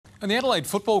And the Adelaide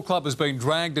Football Club has been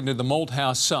dragged into the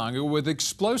Malthouse saga with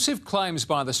explosive claims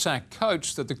by the sacked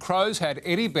coach that the Crows had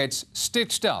Eddie Betts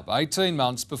stitched up 18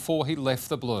 months before he left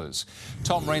the Blues.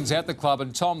 Tom Wren's at the club,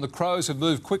 and Tom, the Crows have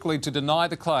moved quickly to deny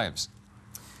the claims.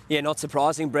 Yeah, not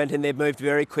surprising, Brenton. They've moved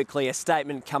very quickly. A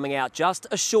statement coming out just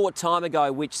a short time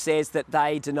ago which says that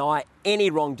they deny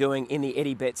any wrongdoing in the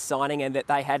Eddie Betts signing and that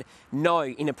they had no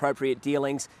inappropriate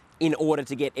dealings in order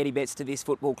to get Eddie Betts to this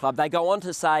football club. They go on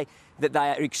to say that they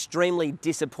are extremely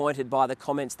disappointed by the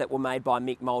comments that were made by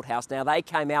Mick Malthouse. Now, they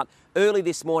came out early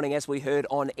this morning, as we heard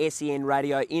on SEN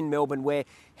Radio in Melbourne, where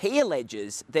he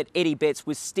alleges that Eddie Betts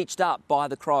was stitched up by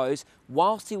the Crows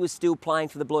whilst he was still playing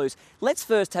for the Blues. Let's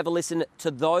first have a listen to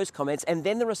those comments and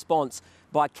then the response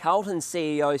by Carlton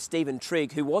CEO Stephen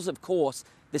Trigg, who was, of course,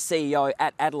 the CEO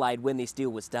at Adelaide when this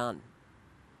deal was done.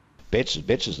 Betts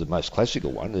is the most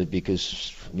classical one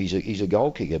because he's a goal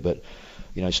kicker, but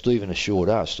you know Stephen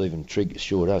Trigg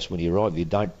assured us when he arrived, you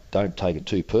don't take it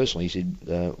too personally. He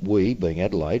said we, being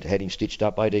Adelaide, had him stitched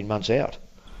up 18 months out.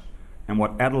 And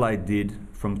what Adelaide did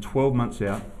from 12 months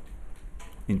out,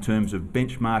 in terms of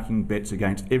benchmarking Betts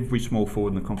against every small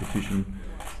forward in the competition,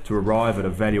 to arrive at a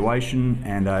valuation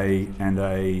and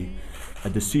a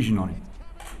decision on him,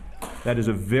 that is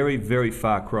a very, very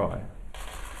far cry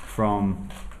from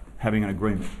having an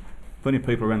agreement. Plenty of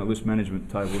people around the list management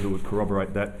table who would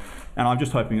corroborate that, and I'm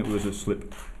just hoping it was a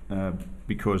slip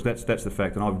because that's the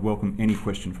fact, and I would welcome any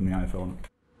question from the AFL on it.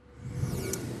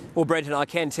 Well, Brenton, I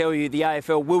can tell you the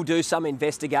AFL will do some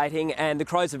investigating, and the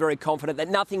Crows are very confident that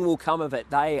nothing will come of it.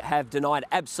 They have denied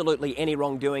absolutely any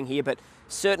wrongdoing here, but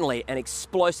certainly an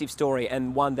explosive story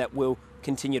and one that will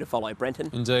continue to follow.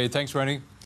 Brenton? Indeed. Thanks, Rennie.